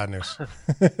 Oh, that's bad news.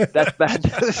 That's bad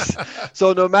news.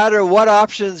 So no matter what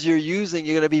options you're using,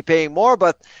 you're going to be paying more.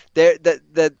 But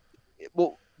the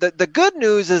good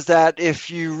news is that if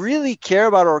you really care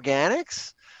about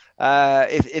organics,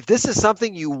 if this is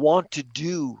something you want to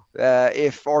do,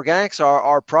 if organics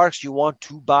are products you want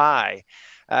to buy,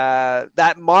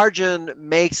 that margin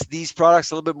makes these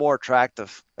products a little bit more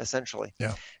attractive, essentially.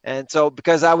 Yeah. And so,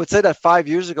 because I would say that 5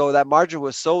 years ago, that margin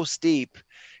was so steep, it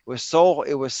was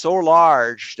so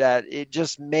large that it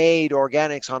just made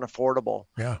organics unaffordable.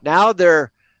 Yeah. Now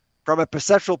they're, from a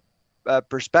perceptual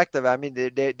perspective, I mean,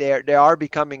 they are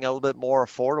becoming a little bit more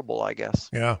affordable, I guess.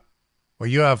 Yeah. Well,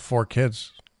 you have 4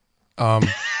 kids. How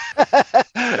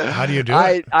do you do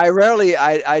it?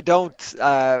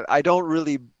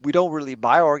 We don't really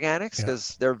buy organics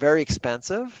because they're very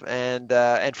expensive.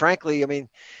 And frankly, I mean,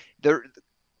 the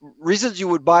reasons you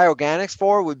would buy organics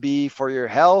for would be for your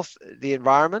health, the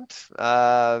environment.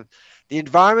 The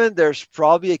environment, there's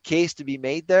probably a case to be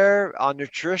made there. On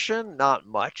nutrition, not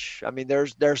much. I mean,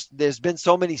 there's been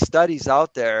so many studies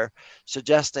out there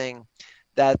suggesting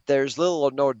that there's little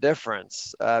or no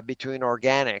difference between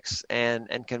organics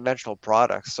and conventional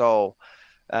products. So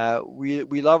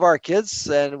we love our kids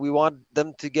and we want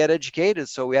them to get educated.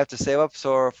 So we have to save up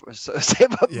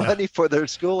money for their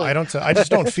schooling. I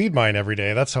just don't feed mine every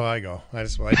day. That's how I go. I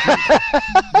just like,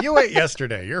 you ate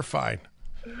yesterday. You're fine.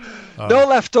 No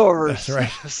leftovers. That's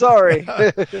right. Sorry.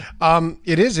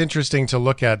 It is interesting to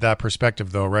look at that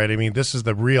perspective, though, right? I mean, this is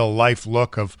the real life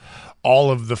look of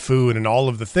all of the food and all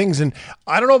of the things. And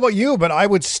I don't know about you, but I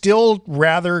would still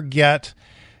rather get,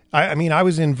 I mean, I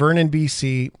was in Vernon,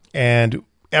 BC, and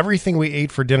everything we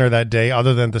ate for dinner that day,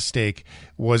 other than the steak,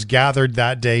 was gathered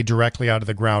that day directly out of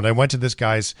the ground. I went to this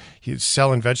guy's, he's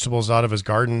selling vegetables out of his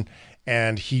garden,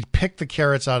 and he picked the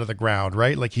carrots out of the ground,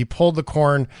 right? Like, he pulled the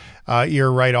corn ear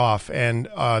right off, and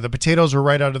the potatoes were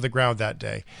right out of the ground that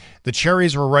day. The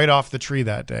cherries were right off the tree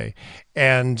that day.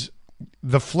 And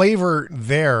the flavor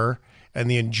there and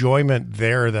the enjoyment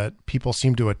there that people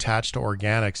seem to attach to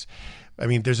organics. I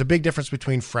mean, there's a big difference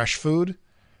between fresh food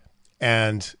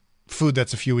and food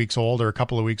that's a few weeks old or a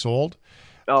couple of weeks old.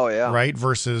 Oh, yeah. Right?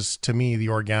 Versus, to me, the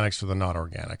organics or the not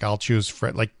organic. I'll choose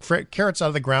carrots out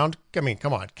of the ground. I mean,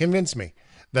 come on, convince me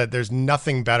that there's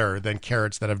nothing better than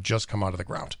carrots that have just come out of the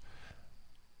ground.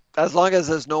 As long as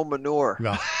there's no manure.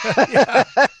 No.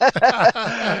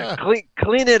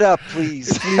 Clean it up,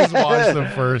 please. Please wash them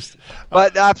first.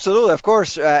 But absolutely, of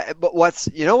course. But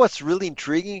what's really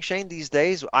intriguing, Shane, these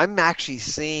days, I'm actually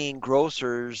seeing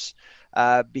grocers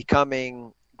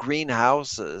becoming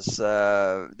greenhouses.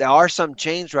 There are some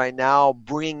chains right now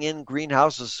bringing in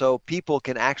greenhouses so people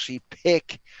can actually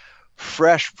pick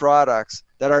fresh products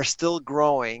that are still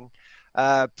growing.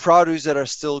 Produce that are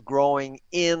still growing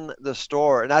in the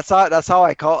store, and that's how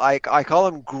I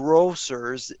call them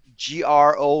grocers,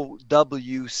 GROWCER,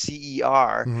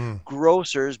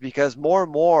 grocers, because more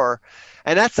and more,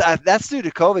 and that's due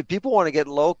to COVID. People want to get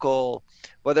local.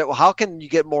 How can you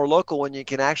get more local when you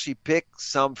can actually pick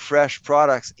some fresh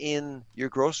products in your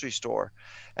grocery store?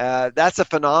 That's a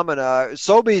phenomena.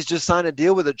 Sobeys just signed a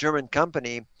deal with a German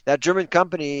company. That German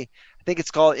company, I think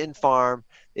it's called Infarm.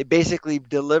 They basically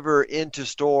deliver into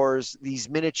stores these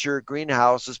miniature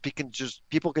greenhouses.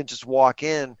 People can just walk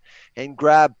in and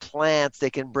grab plants they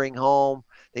can bring home.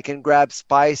 They can grab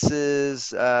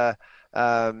spices,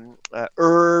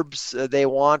 herbs they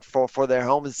want for their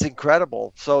home. It's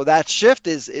incredible. So that shift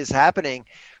is happening.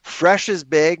 Fresh is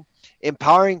big.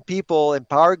 Empowering people,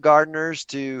 empower gardeners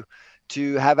to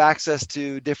have access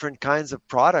to different kinds of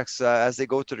products as they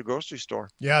go to the grocery store.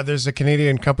 Yeah, there's a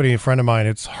Canadian company, a friend of mine.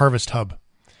 It's Harvest Hub.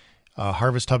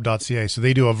 harvesthub.ca. So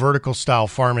they do a vertical style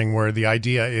farming where the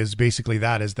idea is basically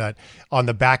is that on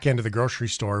the back end of the grocery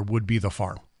store would be the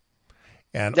farm.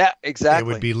 And yeah, exactly.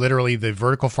 It would be literally the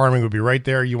vertical farming would be right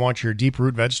there. You want your deep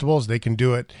root vegetables, they can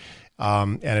do it.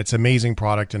 And it's amazing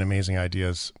product and amazing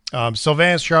ideas.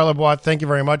 Sylvain Charlebois, thank you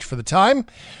very much for the time.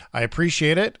 I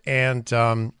appreciate it. And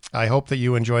I hope that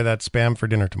you enjoy that Spam for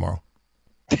dinner tomorrow.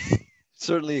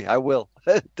 Certainly, I will.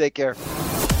 Take care.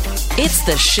 It's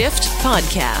the Shift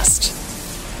Podcast.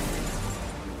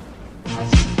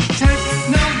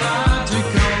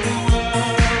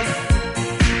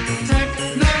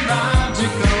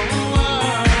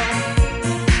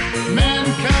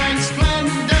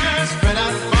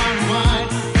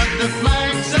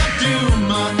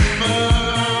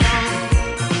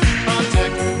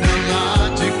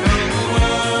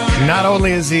 Not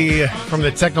only is he from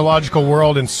the technological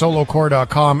world in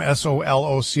solocore.com,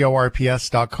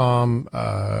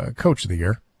 SOLOCORPS.com, Coach of the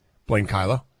Year, Blaine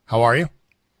Kyla. How are you?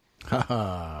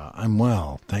 I'm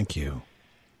well, thank you.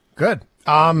 Good.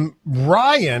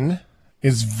 Ryan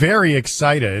is very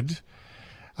excited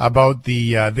about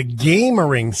the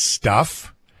gamering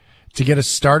stuff to get us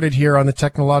started here on the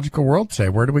technological world today.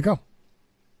 Where do we go?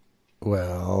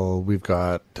 Well, we've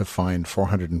got to find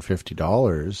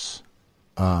 $450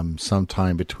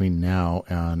 sometime between now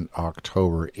and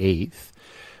October 8th,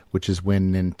 which is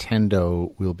when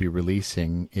Nintendo will be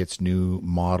releasing its new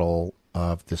model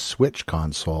of the Switch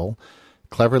console,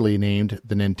 cleverly named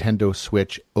the Nintendo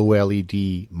Switch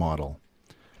OLED model.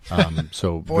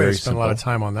 So Boy, very I spent a lot of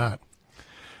time on that.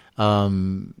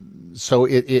 So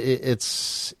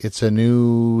it's a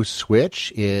new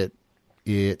Switch.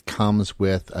 It comes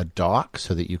with a dock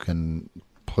so that you can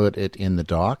put it in the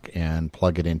dock and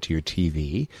plug it into your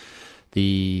TV.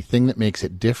 The thing that makes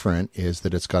it different is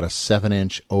that it's got a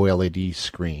 7-inch OLED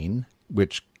screen,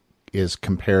 which is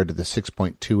compared to the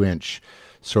 6.2-inch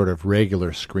sort of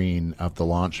regular screen of the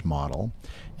launch model.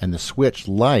 And the Switch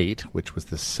Lite, which was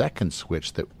the second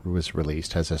Switch that was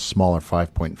released, has a smaller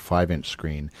 5.5-inch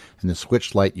screen. And the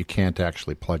Switch Lite, you can't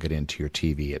actually plug it into your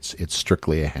TV. It's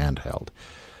strictly a handheld.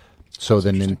 So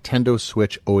the Nintendo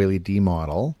Switch OLED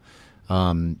model,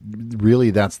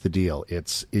 really that's the deal.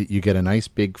 You get a nice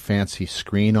big fancy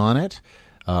screen on it.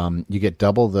 You get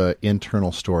double the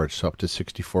internal storage, so up to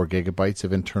 64 gigabytes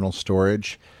of internal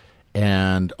storage.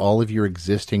 And all of your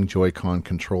existing Joy-Con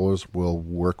controllers will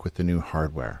work with the new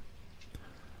hardware.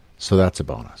 So that's a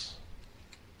bonus.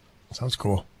 Sounds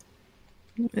cool.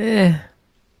 I'm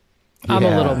a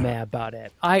little mad about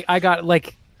it. I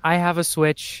have a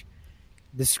Switch.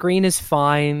 The screen is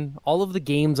fine. All of the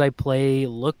games I play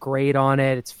look great on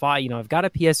it. It's fine. You know, I've got a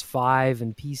PS5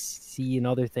 and PC and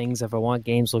other things. If I want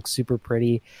games, look super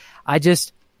pretty. I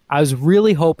was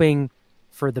really hoping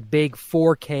for the big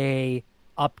 4K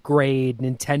upgrade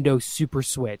Nintendo Super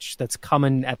Switch that's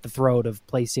coming at the throat of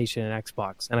PlayStation and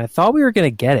Xbox. And I thought we were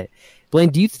going to get it. Blaine,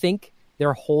 do you think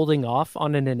they're holding off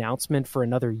on an announcement for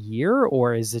another year,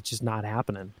 or is it just not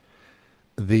happening?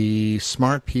 The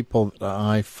smart people that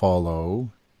I follow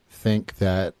think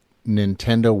that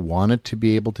Nintendo wanted to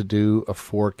be able to do a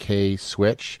 4K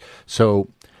Switch. So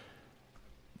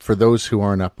for those who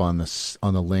aren't up on the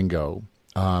lingo,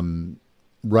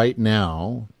 right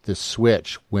now the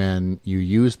Switch, when you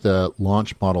use the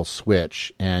launch model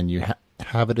Switch and you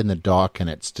have it in the dock and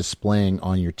it's displaying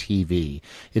on your TV.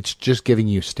 It's just giving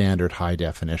you standard high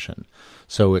definition.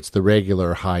 So it's the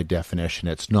regular high definition.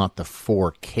 It's not the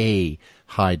 4K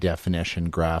high definition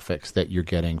graphics that you're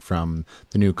getting from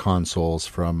the new consoles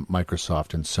from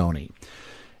Microsoft and Sony.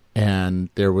 And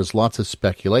there was lots of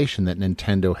speculation that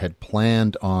Nintendo had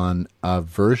planned on a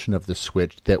version of the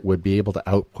Switch that would be able to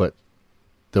output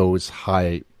those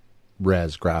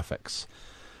high-res graphics.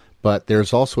 But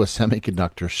there's also a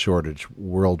semiconductor shortage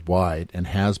worldwide, and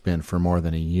has been for more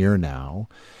than a year now,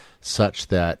 such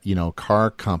that, you know,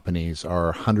 car companies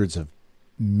are hundreds of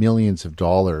millions of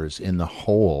dollars in the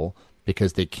hole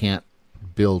because they can't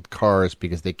build cars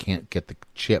because they can't get the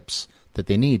chips that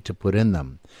they need to put in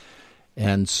them.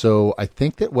 And so I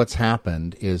think that what's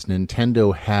happened is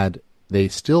Nintendo they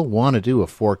still want to do a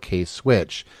 4K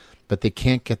Switch, but they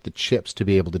can't get the chips to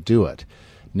be able to do it.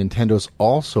 Nintendo's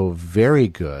also very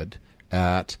good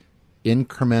at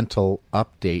incremental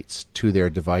updates to their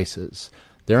devices.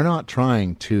 They're not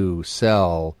trying to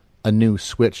sell a new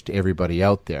Switch to everybody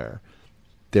out there.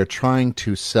 They're trying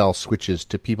to sell Switches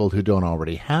to people who don't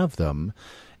already have them,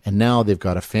 and now they've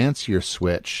got a fancier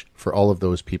Switch for all of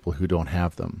those people who don't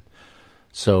have them.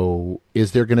 So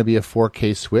is there going to be a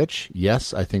 4K Switch?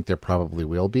 Yes, I think there probably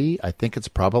will be. I think it's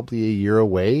probably a year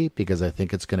away because I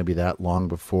think it's going to be that long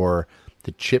before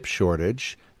the chip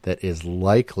shortage that is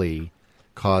likely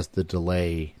caused the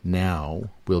delay now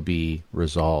will be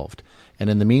resolved. And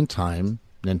in the meantime,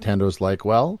 Nintendo's like,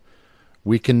 well,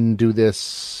 we can do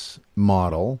this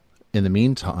model in the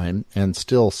meantime and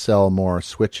still sell more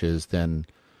Switches than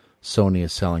Sony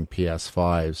is selling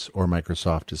PS5s or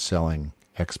Microsoft is selling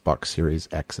Xbox Series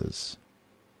X's.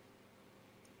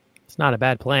 It's not a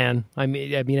bad plan. I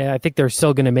mean, I think they're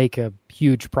still going to make a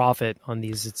huge profit on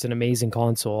these. It's an amazing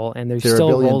console, and they're still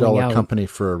a rolling billion-dollar out. Company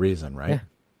for a reason, right? Yeah,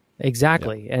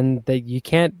 exactly. Yeah. And you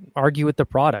can't argue with the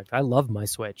product. I love my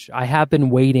Switch. I have been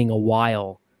waiting a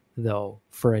while, though,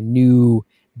 for a new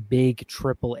big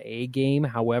AAA game.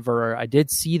 However, I did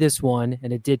see this one,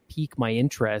 and it did pique my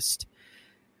interest.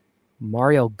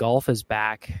 Mario Golf is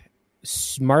back.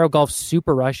 Mario Golf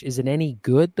Super Rush isn't any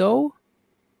good, though?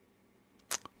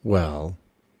 Well,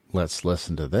 let's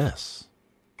listen to this.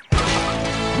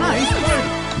 Nice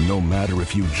play. No matter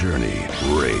if you journey,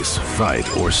 race,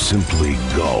 fight, or simply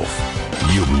golf,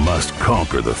 you must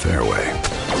conquer the fairway.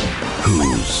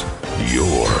 Who's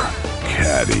your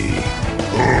caddy?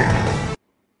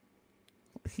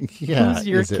 Yeah, who's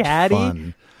your is caddy? It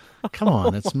fun? Come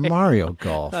on, it's Mario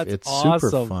Golf. That's it's awesome.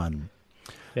 Super fun.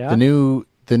 Yeah.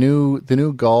 The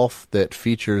new golf that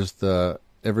features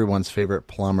everyone's favorite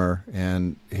plumber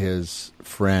and his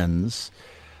friends.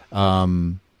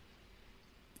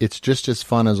 It's just as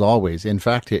fun as always. In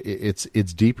fact,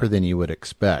 it's deeper than you would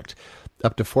expect.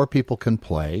 Up to 4 people can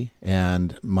play,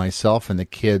 and myself and the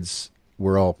kids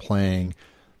were all playing.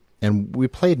 And we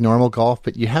played normal golf,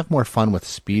 but you have more fun with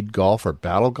speed golf or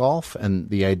battle golf. And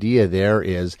the idea there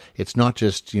is it's not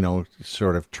just,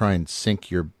 sort of try and sink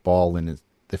your ball in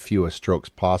the fewest strokes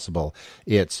possible.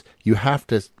 It's you have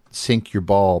to sink your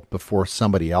ball before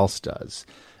somebody else does.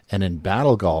 And in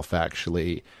battle golf,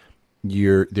 actually,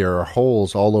 there are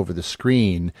holes all over the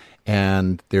screen,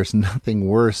 and there's nothing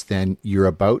worse than you're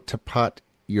about to putt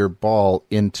your ball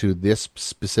into this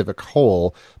specific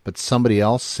hole, but somebody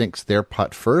else sinks their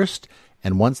putt first,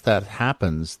 and once that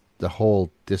happens, the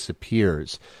hole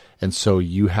disappears. And so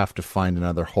you have to find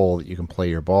another hole that you can play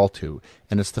your ball to.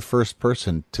 And it's the first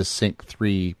person to sink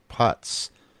 3 putts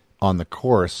on the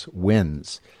course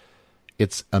wins.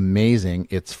 It's amazing.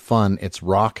 It's fun. It's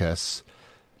raucous.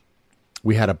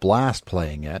 We had a blast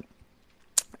playing it.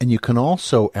 And you can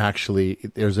also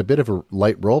there's a bit of a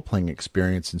light role-playing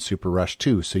experience in Super Rush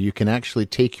 2. So you can actually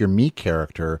take your Mii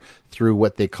character through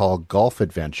what they call golf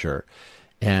adventure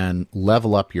and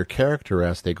level up your character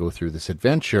as they go through this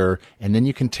adventure. And then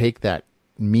you can take that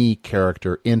Mii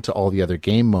character into all the other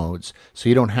game modes. So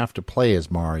you don't have to play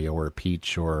as Mario or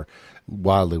Peach or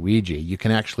Waluigi. You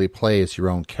can actually play as your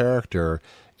own character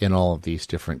in all of these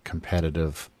different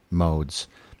competitive modes.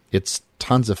 It's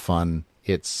tons of fun.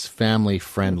 It's family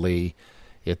friendly.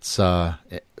 It's fun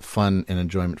and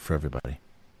enjoyment for everybody.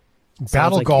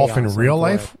 Battle like golf in chaos. real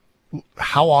life?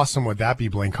 How awesome would that be,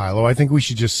 Blaine Kylo? I think we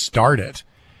should just start it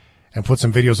and put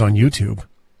some videos on YouTube.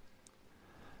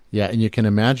 Yeah, and you can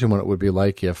imagine what it would be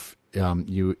like if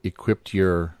you equipped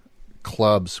your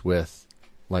clubs with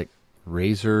like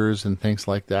razors and things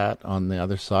like that on the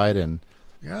other side, and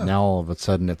now all of a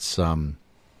sudden it's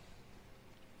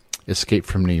Escape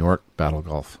from New York battle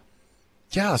golf.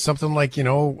 Yeah, something like,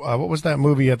 what was that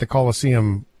movie at the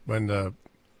Coliseum when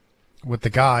with the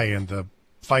guy and the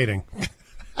fighting?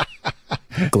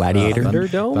 Gladiator.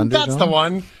 Thunderdome? That's the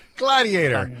one.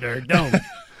 Gladiator. Thunderdome.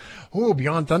 Ooh,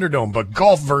 Beyond Thunderdome, but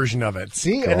golf version of it.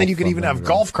 See? And then you could even have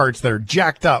golf carts that are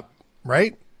jacked up,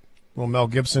 right? Little Mel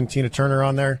Gibson, Tina Turner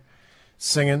on there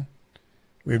singing.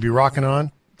 We'd be rocking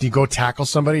on. Do you go tackle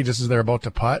somebody just as they're about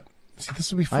to putt? See,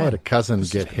 this would be fun. I had a cousin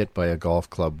get hit by a golf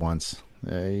club once.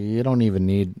 You don't even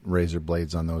need razor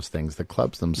blades on those things. The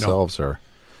clubs themselves are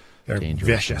dangerous.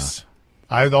 Vicious.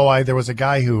 There was a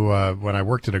guy who, when I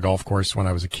worked at a golf course when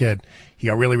I was a kid, he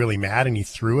got really, really mad and he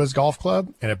threw his golf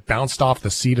club and it bounced off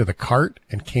the seat of the cart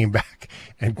and came back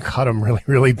and cut him really,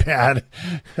 really bad.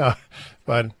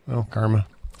 But, karma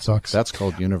sucks. That's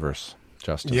called universe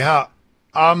justice. Yeah.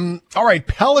 All right.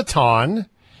 Peloton,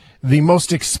 the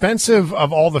most expensive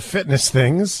of all the fitness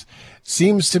things,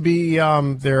 seems to be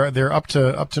they're up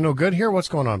to no good here. What's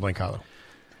going on, Blaine Kylo?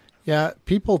 Yeah,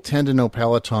 people tend to know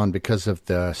Peloton because of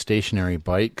the stationary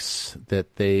bikes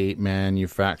that they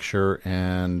manufacture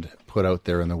and put out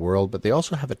there in the world, but they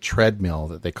also have a treadmill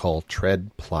that they call Tread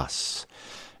Plus.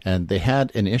 And they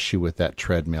had an issue with that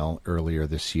treadmill earlier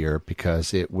this year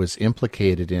because it was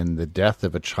implicated in the death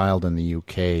of a child in the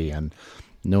UK and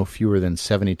no fewer than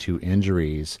 72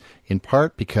 injuries, in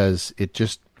part because it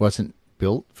just wasn't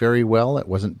built very well. It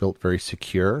wasn't built very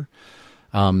secure.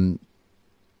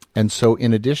 And so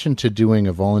in addition to doing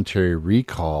a voluntary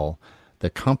recall, the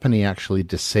company actually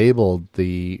disabled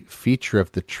the feature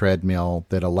of the treadmill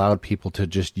that allowed people to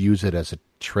just use it as a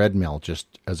treadmill,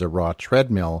 just as a raw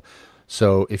treadmill.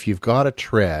 So if you've got a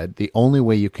tread, the only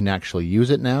way you can actually use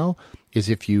it now is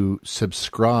if you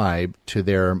subscribe to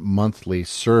their monthly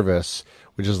service,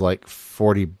 which is like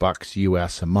 $40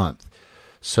 US a month.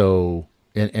 So,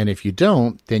 and if you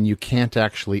don't, then you can't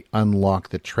actually unlock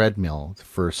the treadmill.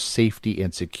 For safety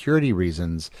and security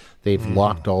reasons, they've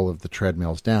locked all of the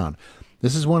treadmills down.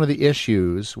 This is one of the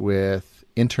issues with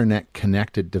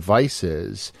internet-connected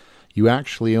devices. You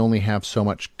actually only have so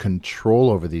much control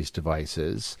over these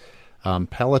devices.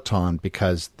 Peloton,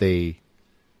 because they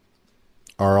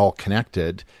are all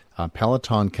connected,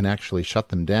 Peloton can actually shut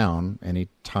them down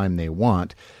anytime they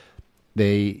want.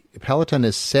 Peloton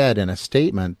has said in a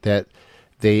statement that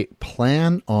they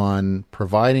plan on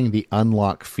providing the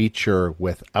unlock feature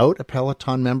without a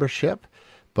Peloton membership,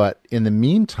 but in the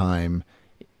meantime,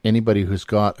 anybody who's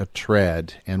got a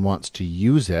tread and wants to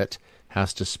use it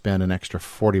has to spend an extra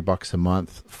 $40 a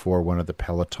month for one of the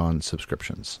Peloton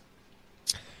subscriptions.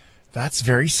 That's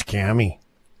very scammy.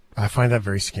 I find that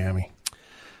very scammy.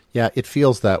 Yeah, it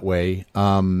feels that way.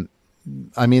 I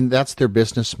mean, that's their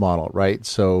business model, right?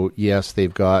 So, yes,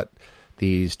 they've got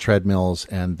these treadmills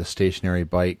and the stationary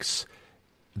bikes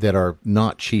that are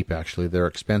not cheap, actually. They're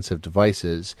expensive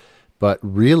devices. But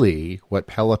really, what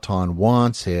Peloton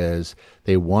wants is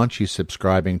they want you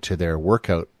subscribing to their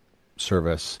workout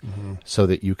service so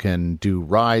that you can do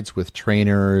rides with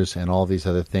trainers and all these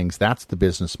other things. That's the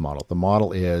business model. The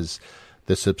model is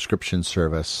the subscription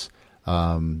service.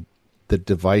 The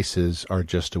devices are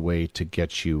just a way to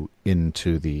get you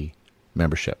into the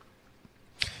membership.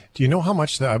 Do you know how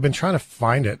much I've been trying to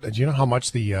find it. Do you know how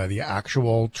much the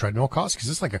actual treadmill costs? Because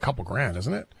it's like a couple grand,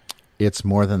 isn't it? It's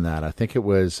more than that. I think it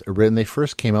was, when they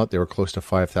first came out, they were close to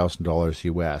 $5,000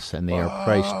 US, and they are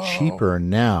priced cheaper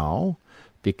now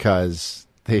because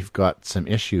they've got some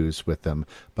issues with them.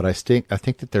 But I think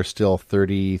that they're still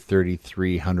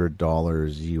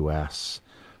 $3,300 US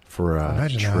for a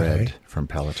tread from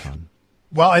Peloton.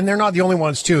 Well, and they're not the only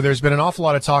ones, too. There's been an awful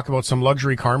lot of talk about some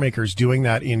luxury car makers doing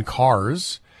that in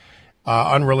cars,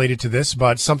 unrelated to this,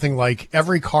 but something like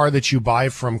every car that you buy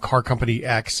from car company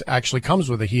X actually comes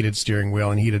with a heated steering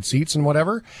wheel and heated seats and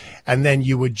whatever, and then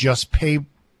you would just pay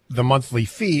the monthly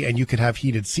fee and you could have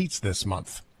heated seats this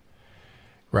month,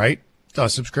 right?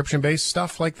 Subscription-based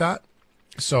stuff like that.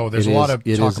 So there's a lot of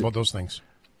talk about those things.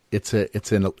 It's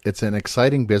an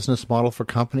exciting business model for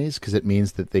companies because it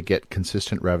means that they get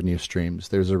consistent revenue streams.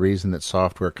 There's a reason that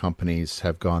software companies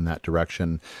have gone that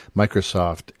direction.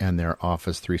 Microsoft and their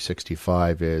Office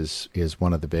 365 is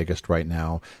one of the biggest right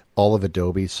now. All of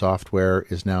Adobe's software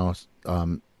is now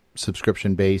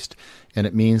subscription based, and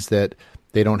it means that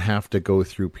they don't have to go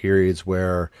through periods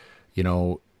where,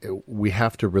 we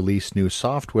have to release new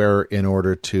software in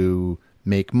order to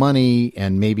make money,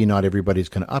 and maybe not everybody's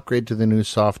going to upgrade to the new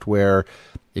software.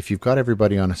 If you've got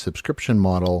everybody on a subscription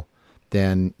model,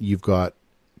 then you've got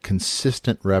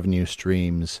consistent revenue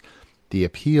streams. The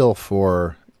appeal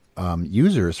for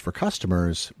users, for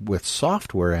customers with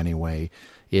software anyway,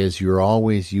 is you're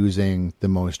always using the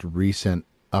most recent,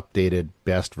 updated,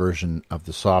 best version of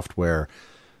the software.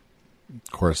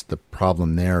 Of course, the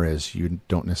problem there is you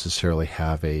don't necessarily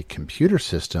have a computer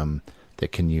system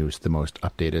that can use the most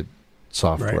updated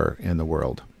software in the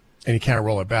world. And you can't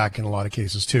roll it back in a lot of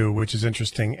cases too, which is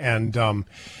interesting. And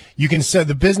you can say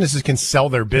the businesses can sell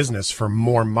their business for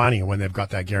more money when they've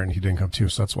got that guaranteed income too.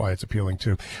 So that's why it's appealing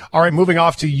too. All right, moving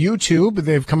off to YouTube,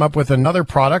 they've come up with another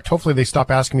product. Hopefully they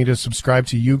stop asking me to subscribe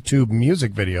to YouTube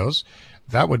music videos.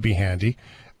 That would be handy.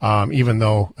 Even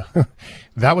though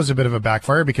that was a bit of a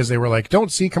backfire because they were like,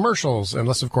 don't see commercials,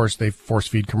 unless of course they force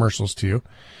feed commercials to you.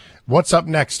 What's up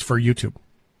next for YouTube?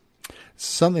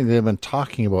 Something they've been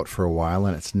talking about for a while,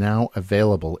 and it's now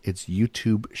available. It's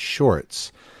YouTube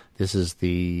Shorts. This is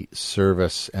the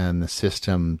service and the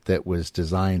system that was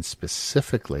designed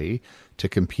specifically to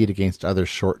compete against other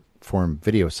short-form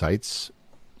video sites.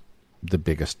 The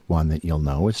biggest one that you'll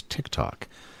know is TikTok.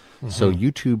 Mm-hmm. So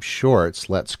YouTube Shorts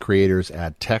lets creators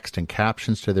add text and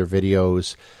captions to their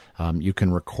videos. You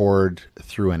can record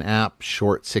through an app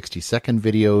short 60-second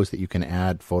videos that you can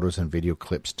add photos and video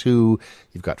clips to.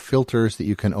 You've got filters that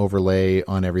you can overlay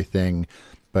on everything.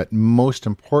 But most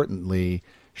importantly,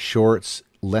 Shorts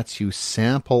lets you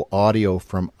sample audio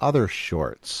from other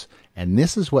shorts. And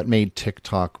this is what made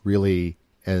TikTok really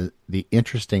the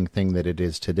interesting thing that it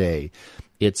is today.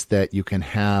 It's that you can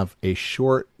have a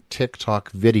short TikTok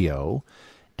video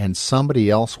and somebody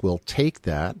else will take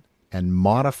that and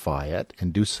modify it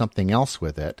and do something else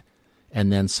with it, and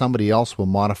then somebody else will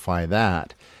modify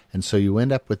that. And so you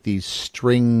end up with these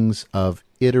strings of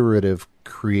iterative,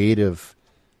 creative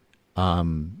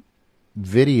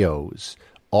videos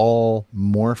all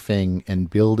morphing and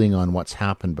building on what's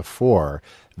happened before.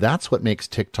 That's what makes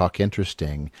TikTok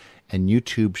interesting, and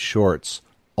YouTube Shorts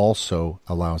also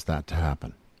allows that to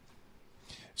happen.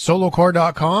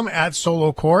 Solocore.com, at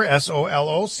Solocore,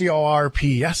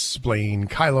 SOLOCORP. Blaine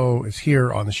Kylo is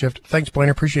here on the shift. Thanks, Blaine.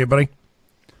 Appreciate it, buddy.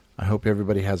 I hope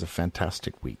everybody has a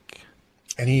fantastic week.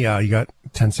 You got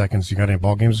 10 seconds. You got any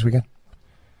ball games this weekend?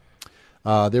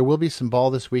 There will be some ball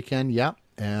this weekend, yeah.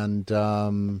 And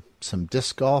some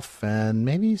disc golf and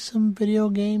maybe some video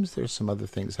games. There's some other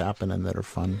things happening that are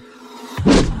fun.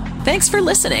 Thanks for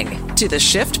listening to the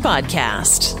Shift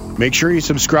Podcast. Make sure you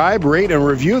subscribe, rate, and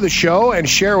review the show and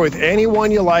share with anyone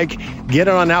you like. Get it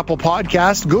on Apple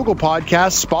Podcasts, Google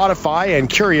Podcasts, Spotify, and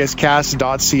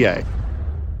CuriousCast.ca.